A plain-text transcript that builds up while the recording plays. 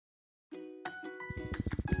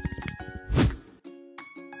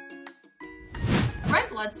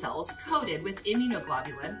blood cells coated with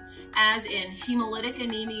immunoglobulin, as in hemolytic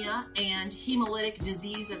anemia and hemolytic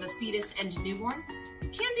disease of the fetus and newborn,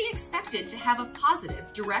 can be expected to have a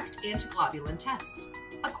positive direct antiglobulin test.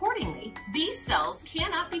 Accordingly, these cells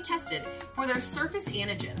cannot be tested for their surface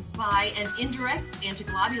antigens by an indirect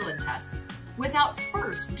antiglobulin test without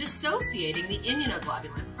first dissociating the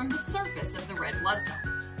immunoglobulin from the surface of the red blood cell.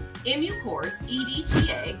 Immucor's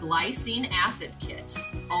EDTA glycine acid kit,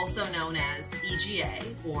 also known as EGA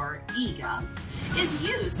or EGA, is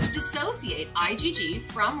used to dissociate IgG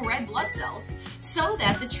from red blood cells so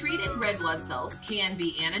that the treated red blood cells can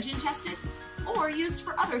be antigen tested or used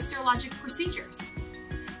for other serologic procedures.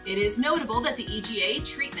 It is notable that the EGA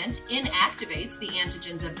treatment inactivates the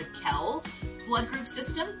antigens of the KEL blood group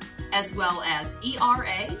system, as well as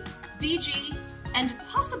ERA, BG, and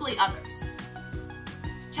possibly others.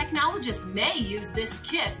 Technologists may use this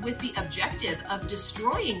kit with the objective of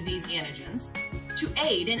destroying these antigens to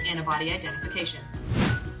aid in antibody identification.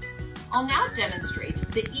 I'll now demonstrate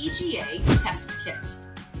the EGA test kit.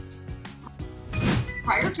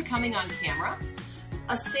 Prior to coming on camera,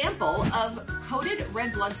 a sample of coated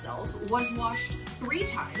red blood cells was washed 3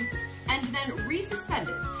 times and then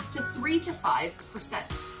resuspended to 3 to 5%.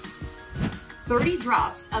 30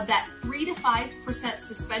 drops of that 3 to 5%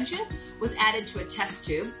 suspension was added to a test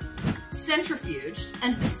tube, centrifuged,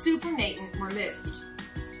 and the supernatant removed.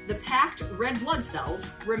 The packed red blood cells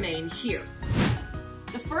remain here.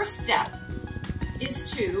 The first step is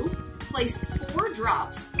to place 4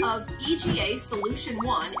 drops of EGA Solution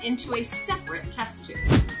 1 into a separate test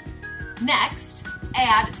tube. Next,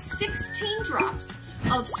 add 16 drops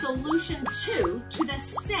of Solution 2 to the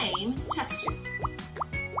same test tube.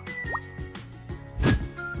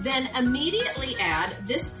 Then immediately add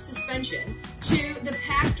this suspension to the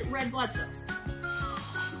packed red blood cells.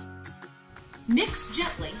 Mix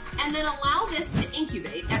gently and then allow this to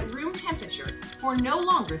incubate at room temperature for no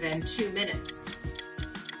longer than 2 minutes.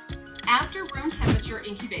 After room temperature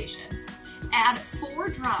incubation, add 4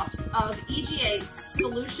 drops of EGA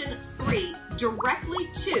Solution 3 directly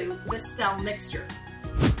to the cell mixture.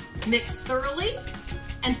 Mix thoroughly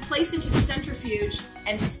and place into the centrifuge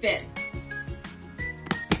and spin.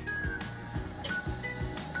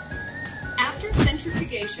 After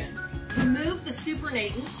centrifugation, remove the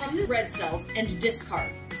supernatant from the red cells and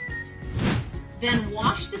discard. Then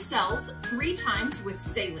wash the cells 3 times with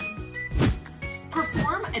saline.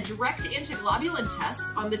 Perform a direct antiglobulin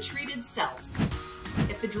test on the treated cells.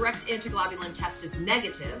 If the direct antiglobulin test is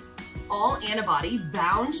negative, all antibody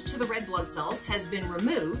bound to the red blood cells has been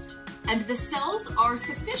removed, and the cells are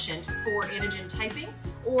sufficient for antigen typing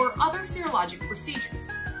or other serologic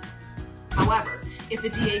procedures. However, if the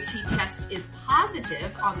DAT test is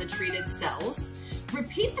positive on the treated cells,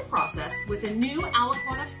 repeat the process with a new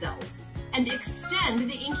aliquot of cells and extend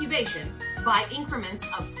the incubation by increments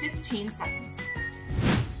of 15 seconds.